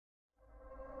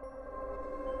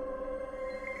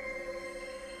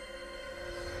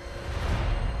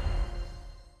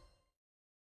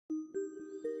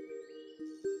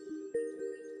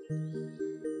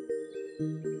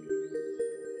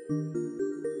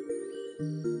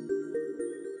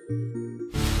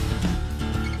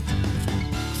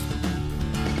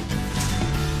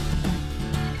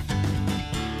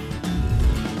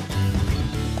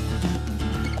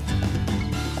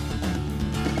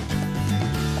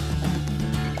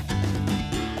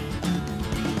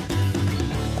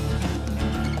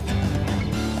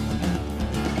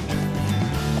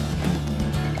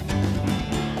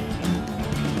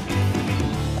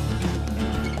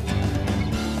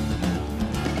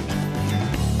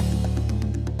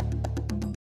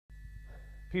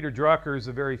Peter Drucker is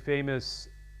a very famous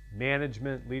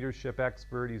management leadership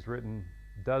expert. He's written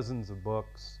dozens of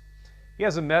books. He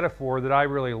has a metaphor that I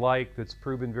really like that's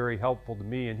proven very helpful to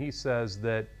me, and he says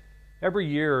that every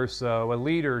year or so a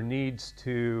leader needs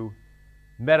to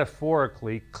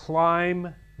metaphorically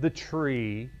climb the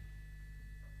tree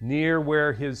near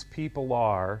where his people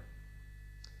are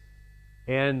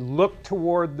and look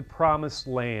toward the promised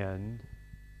land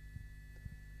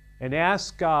and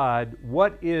ask God,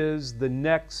 what is the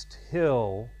next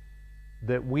hill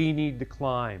that we need to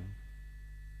climb?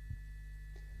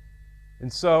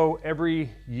 And so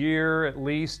every year at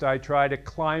least I try to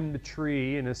climb the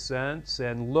tree in a sense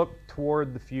and look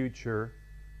toward the future.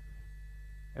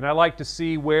 And I like to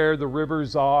see where the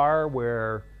rivers are,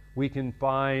 where we can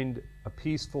find a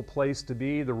peaceful place to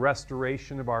be, the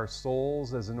restoration of our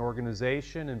souls as an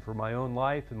organization and for my own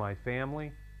life and my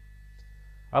family.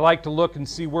 I like to look and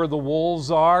see where the wolves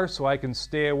are so I can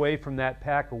stay away from that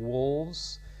pack of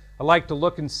wolves. I like to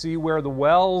look and see where the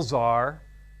wells are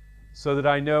so that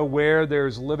I know where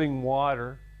there's living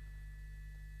water.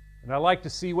 And I like to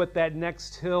see what that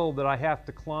next hill that I have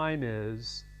to climb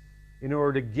is in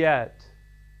order to get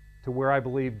to where I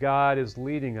believe God is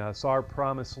leading us, our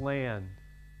promised land.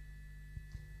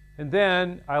 And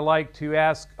then I like to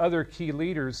ask other key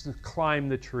leaders to climb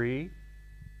the tree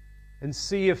and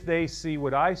see if they see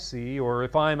what I see, or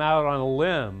if I'm out on a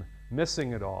limb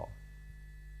missing it all.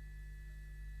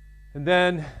 And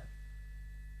then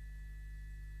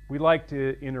we like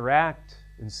to interact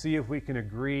and see if we can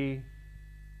agree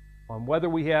on whether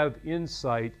we have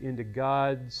insight into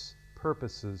God's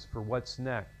purposes for what's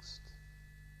next.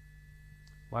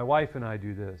 My wife and I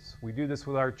do this. We do this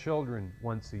with our children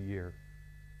once a year.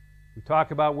 We talk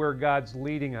about where God's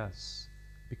leading us.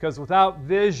 Because without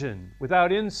vision,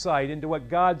 without insight into what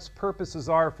God's purposes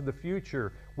are for the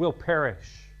future, we'll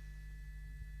perish.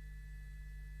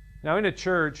 Now, in a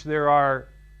church, there are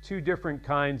two different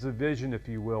kinds of vision, if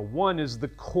you will. One is the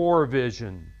core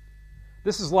vision.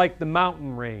 This is like the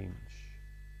mountain range,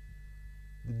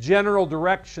 the general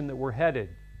direction that we're headed.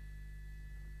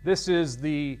 This is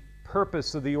the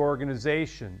purpose of the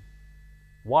organization,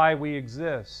 why we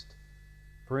exist.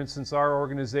 For instance, our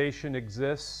organization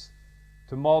exists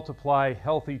to multiply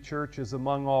healthy churches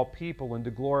among all people and to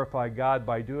glorify God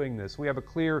by doing this. We have a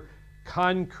clear,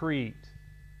 concrete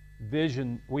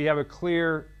vision. We have a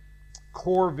clear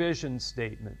core vision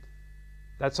statement.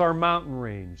 That's our mountain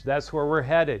range. That's where we're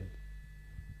headed.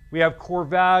 We have core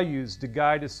values to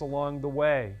guide us along the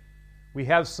way. We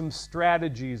have some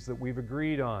strategies that we've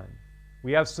agreed on.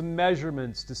 We have some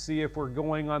measurements to see if we're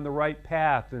going on the right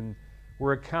path, and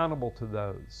we're accountable to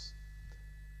those.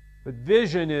 But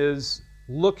vision is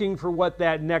looking for what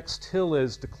that next hill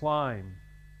is to climb,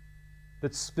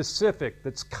 that's specific,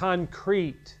 that's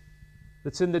concrete,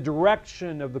 that's in the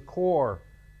direction of the core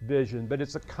vision, but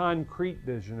it's a concrete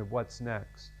vision of what's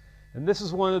next. And this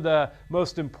is one of the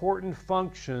most important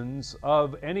functions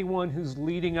of anyone who's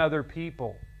leading other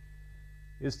people,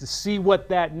 is to see what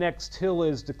that next hill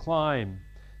is to climb.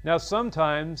 Now,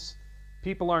 sometimes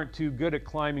people aren't too good at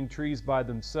climbing trees by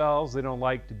themselves. They don't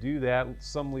like to do that.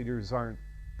 Some leaders aren't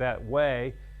that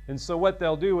way. And so what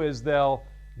they'll do is they'll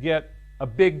get a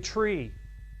big tree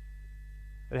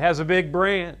that has a big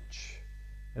branch,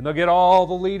 and they'll get all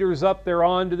the leaders up there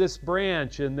onto this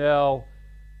branch, and they'll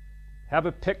have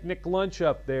a picnic lunch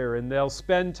up there, and they'll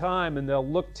spend time, and they'll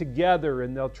look together,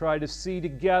 and they'll try to see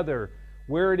together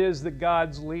where it is that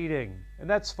God's leading. And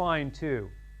that's fine too.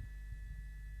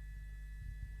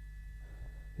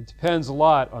 It depends a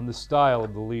lot on the style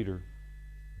of the leader.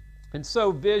 And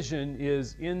so vision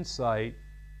is insight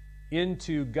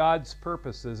into God's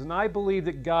purposes. And I believe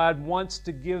that God wants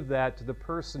to give that to the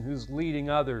person who's leading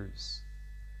others.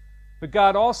 But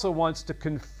God also wants to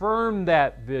confirm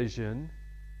that vision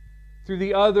through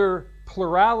the other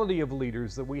plurality of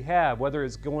leaders that we have, whether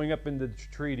it's going up into the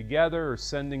tree together or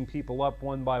sending people up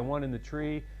one by one in the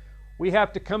tree. We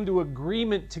have to come to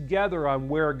agreement together on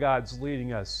where God's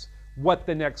leading us, what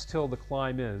the next hill to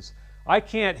climb is. I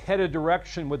can't head a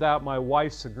direction without my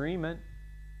wife's agreement.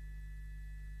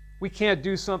 We can't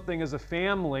do something as a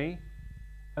family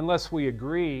unless we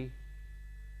agree.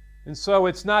 And so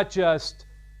it's not just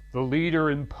the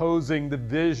leader imposing the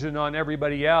vision on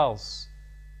everybody else,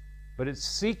 but it's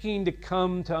seeking to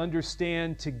come to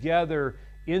understand together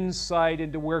insight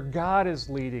into where God is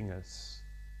leading us.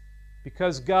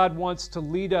 Because God wants to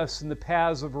lead us in the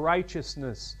paths of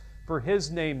righteousness for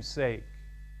His name's sake.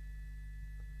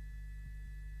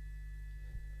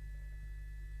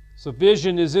 So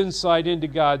vision is insight into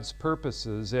God's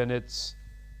purposes, and it's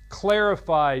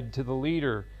clarified to the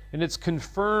leader, and it's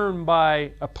confirmed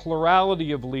by a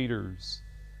plurality of leaders.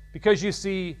 Because you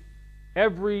see,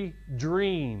 every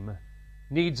dream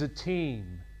needs a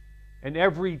team, and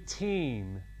every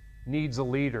team needs a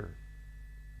leader.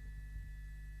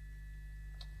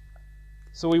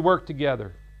 So we work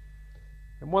together.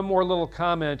 And one more little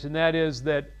comment, and that is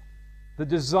that the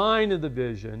design of the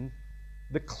vision,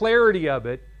 the clarity of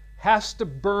it, has to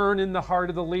burn in the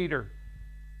heart of the leader.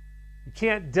 You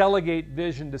can't delegate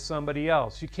vision to somebody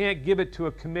else. You can't give it to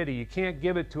a committee. You can't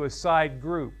give it to a side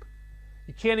group.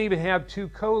 You can't even have two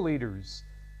co-leaders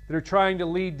that are trying to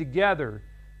lead together,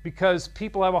 because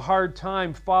people have a hard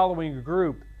time following a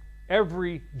group.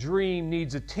 Every dream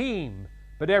needs a team,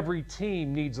 but every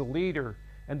team needs a leader.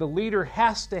 And the leader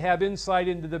has to have insight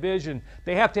into the vision.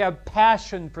 They have to have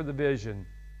passion for the vision.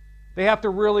 They have to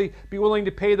really be willing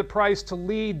to pay the price to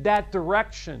lead that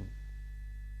direction.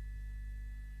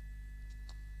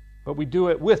 But we do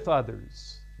it with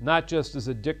others, not just as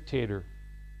a dictator,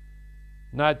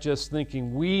 not just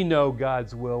thinking we know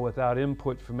God's will without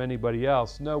input from anybody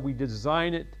else. No, we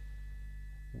design it,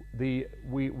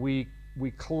 we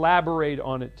collaborate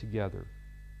on it together.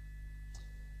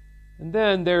 And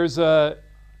then there's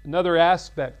another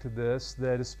aspect to this,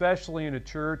 that especially in a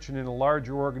church and in a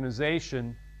larger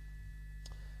organization,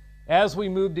 as we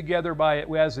move together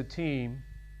as a team,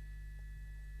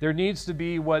 there needs to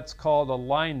be what's called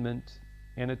alignment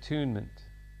and attunement.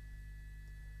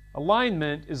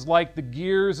 Alignment is like the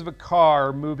gears of a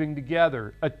car moving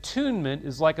together. Attunement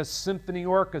is like a symphony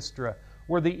orchestra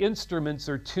where the instruments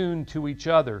are tuned to each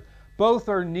other. Both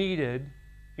are needed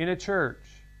in a church.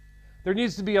 There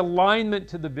needs to be alignment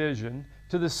to the vision,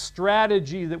 to the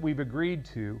strategy that we've agreed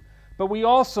to, but we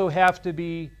also have to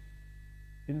be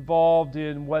involved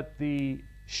in what the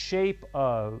shape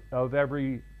of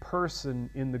every person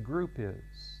in the group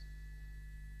is.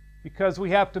 Because we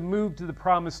have to move to the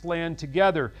promised land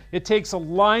together. It takes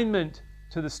alignment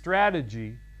to the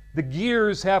strategy. The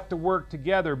gears have to work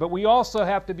together, but we also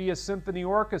have to be a symphony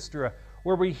orchestra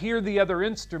where we hear the other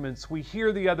instruments, we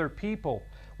hear the other people,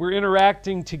 we're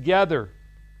interacting together.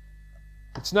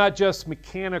 It's not just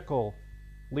mechanical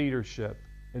leadership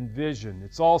and vision,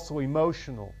 it's also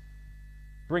emotional.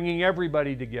 Bringing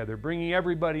everybody together, bringing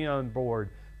everybody on board,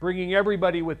 bringing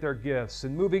everybody with their gifts,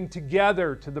 and moving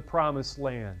together to the promised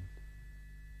land.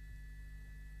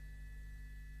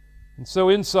 And so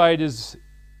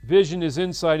vision is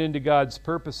insight into God's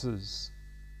purposes.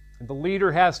 And the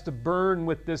leader has to burn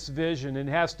with this vision and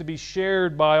has to be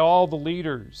shared by all the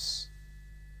leaders.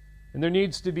 And there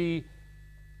needs to be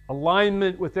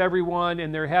alignment with everyone,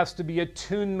 and there has to be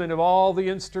attunement of all the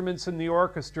instruments in the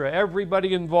orchestra,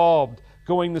 everybody involved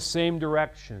going the same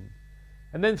direction.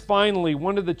 And then finally,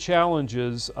 one of the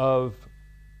challenges of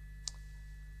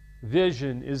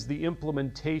vision is the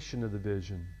implementation of the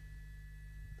vision.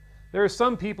 There are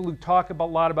some people who talk a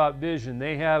lot about vision.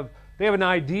 They have an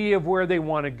idea of where they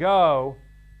want to go,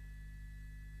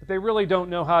 but they really don't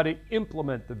know how to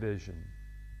implement the vision.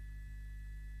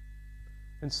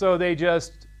 And so they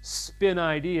just spin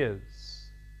ideas,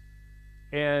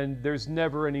 and there's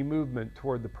never any movement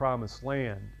toward the promised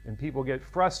land. And people get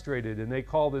frustrated, and they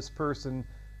call this person,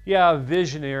 a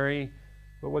visionary,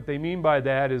 but what they mean by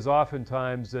that is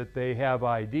oftentimes that they have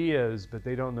ideas, but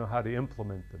they don't know how to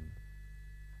implement them.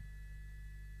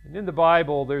 And in the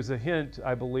Bible, there's a hint,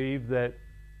 I believe, that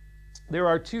there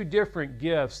are two different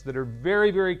gifts that are very,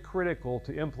 very critical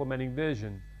to implementing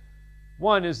vision.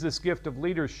 One is this gift of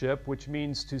leadership, which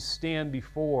means to stand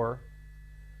before.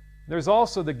 There's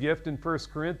also the gift in 1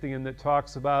 Corinthians that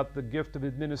talks about the gift of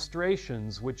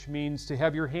administrations, which means to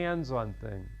have your hands on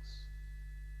things.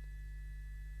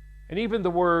 And even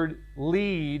the word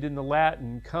lead in the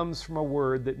Latin comes from a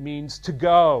word that means to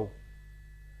go.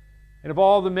 And of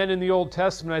all the men in the Old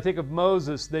Testament, I think of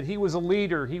Moses, that he was a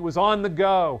leader. He was on the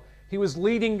go. He was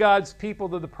leading God's people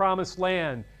to the promised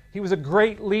land. He was a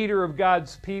great leader of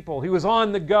God's people. He was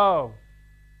on the go.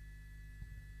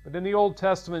 But in the Old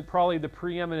Testament, probably the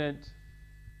preeminent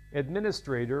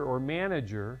administrator or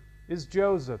manager is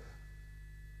Joseph.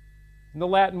 And the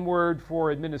Latin word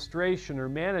for administration or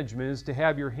management is to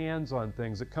have your hands on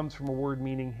things. It comes from a word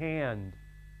meaning hand.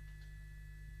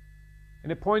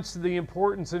 And it points to the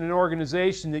importance in an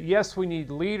organization that, yes, we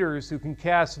need leaders who can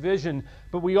cast vision,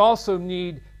 but we also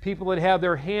need people that have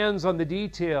their hands on the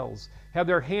details, have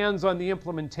their hands on the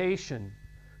implementation,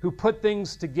 who put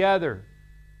things together.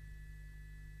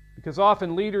 Because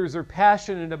often leaders are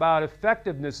passionate about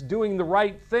effectiveness, doing the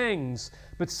right things,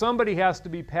 but somebody has to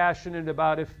be passionate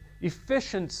about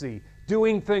efficiency,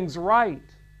 doing things right.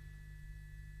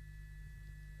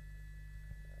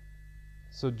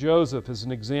 So Joseph is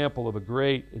an example of a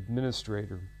great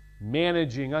administrator,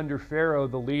 managing under Pharaoh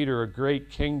the leader a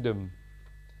great kingdom.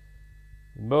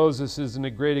 Moses is a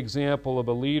great example of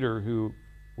a leader who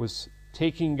was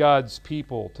taking God's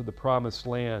people to the promised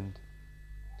land.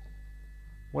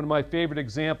 One of my favorite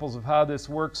examples of how this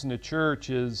works in a church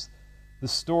is the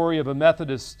story of a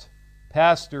Methodist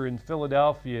pastor in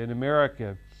Philadelphia in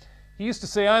America. He used to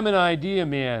say, "I'm an idea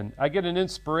man. I get an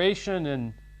inspiration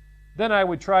and then I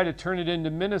would try to turn it into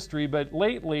ministry, but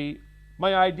lately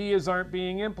my ideas aren't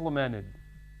being implemented.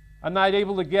 I'm not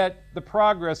able to get the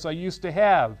progress I used to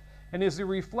have." And as he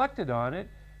reflected on it,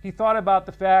 he thought about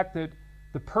the fact that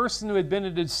the person who had been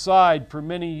at his side for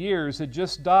many years had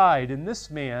just died, and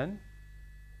this man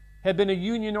had been a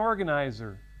union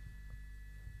organizer.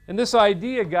 And this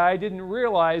idea guy didn't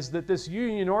realize that this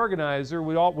union organizer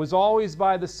was always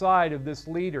by the side of this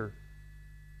leader.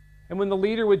 And when the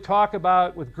leader would talk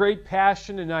about, with great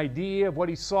passion, an idea of what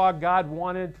he saw God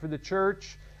wanted for the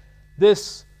church,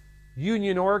 this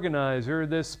union organizer,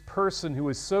 this person who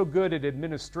was so good at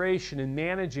administration and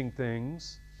managing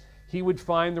things, he would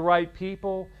find the right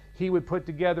people, he would put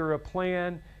together a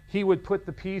plan, he would put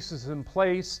the pieces in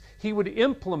place, he would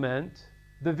implement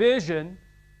the vision.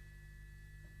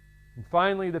 And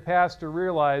finally, the pastor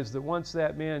realized that once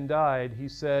that man died, he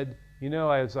said, "You know,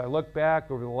 as I look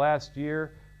back over the last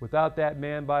year, without that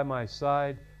man by my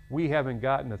side, we haven't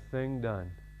gotten a thing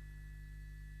done."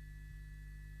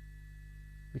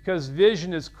 Because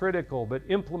vision is critical, but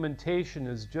implementation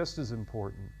is just as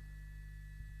important.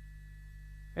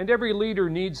 And every leader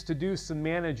needs to do some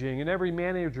managing, and every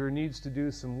manager needs to do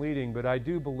some leading, but I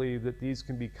do believe that these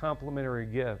can be complementary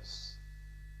gifts.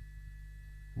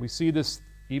 We see this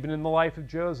even in the life of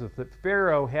Joseph, that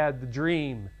Pharaoh had the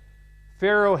dream.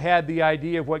 Pharaoh had the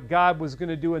idea of what God was going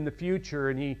to do in the future,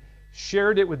 and he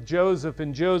shared it with Joseph,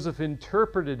 and Joseph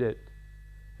interpreted it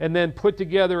and then put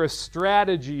together a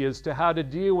strategy as to how to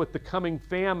deal with the coming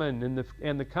famine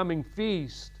and the coming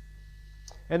feast.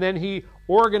 And then he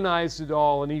organized it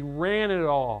all and he ran it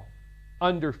all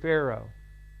under Pharaoh.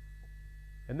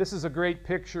 And this is a great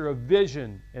picture of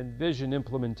vision and vision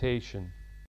implementation.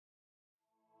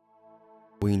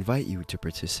 We invite you to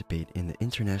participate in the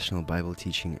International Bible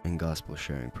Teaching and Gospel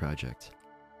Sharing Project.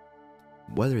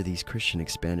 Whether these Christian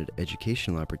expanded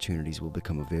educational opportunities will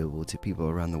become available to people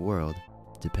around the world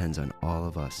depends on all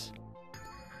of us.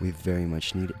 We very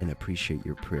much need and appreciate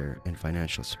your prayer and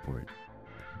financial support.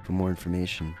 For more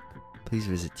information, please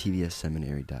visit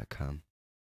tvsseminary.com.